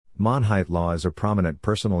Monheit Law is a prominent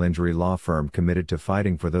personal injury law firm committed to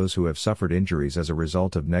fighting for those who have suffered injuries as a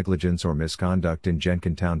result of negligence or misconduct in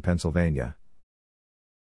Jenkintown, Pennsylvania.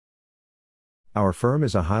 Our firm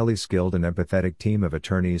is a highly skilled and empathetic team of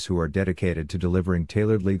attorneys who are dedicated to delivering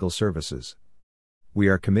tailored legal services. We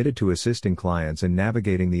are committed to assisting clients in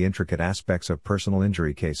navigating the intricate aspects of personal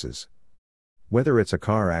injury cases. Whether it's a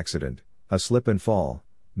car accident, a slip and fall,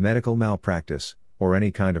 medical malpractice, or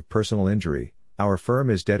any kind of personal injury, our firm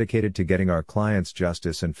is dedicated to getting our clients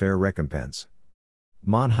justice and fair recompense.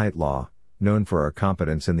 Monheit Law, known for our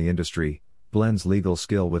competence in the industry, blends legal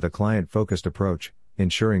skill with a client-focused approach,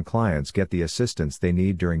 ensuring clients get the assistance they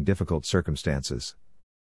need during difficult circumstances.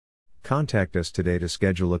 Contact us today to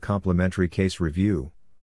schedule a complimentary case review.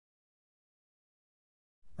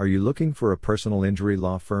 Are you looking for a personal injury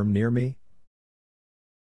law firm near me?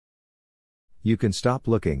 You can stop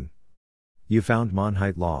looking. You found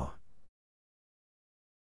Monheit Law.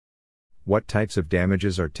 What types of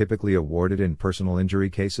damages are typically awarded in personal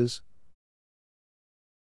injury cases?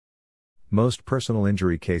 Most personal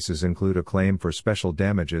injury cases include a claim for special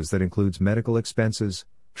damages that includes medical expenses,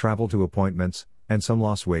 travel to appointments, and some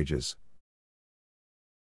lost wages.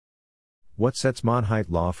 What sets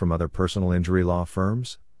Monheit Law from other personal injury law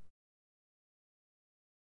firms?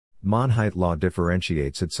 Monheit Law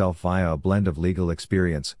differentiates itself via a blend of legal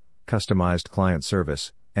experience, customized client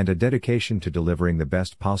service, and a dedication to delivering the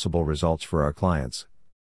best possible results for our clients.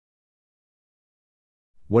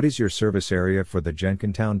 What is your service area for the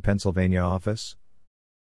Jenkintown, Pennsylvania office?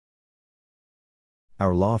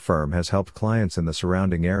 Our law firm has helped clients in the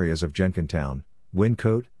surrounding areas of Jenkintown,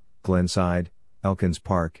 Wyncote, Glenside, Elkins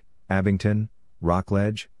Park, Abington,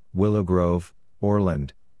 Rockledge, Willow Grove,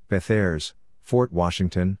 Orland, Bethairs, Fort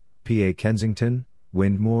Washington, PA Kensington,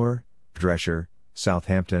 Windmore, Dresher,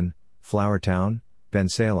 Southampton, Flourtown,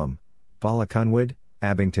 Bensalem, Ballacunwood,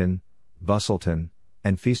 Abington, Bustleton,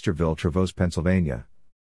 and Feasterville, Trevose, Pennsylvania.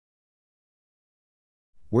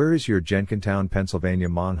 Where is your Jenkintown, Pennsylvania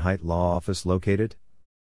Monheit Law office located?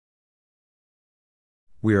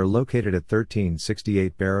 We are located at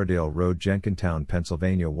 1368 Barrowdale Road, Jenkintown,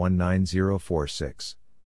 Pennsylvania 19046.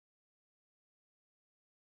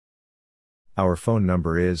 Our phone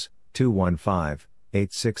number is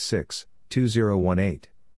 215-866-2018.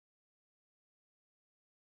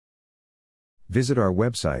 Visit our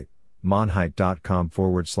website,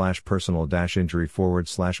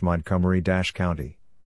 monheit.com/personal-injury/Montgomery-County.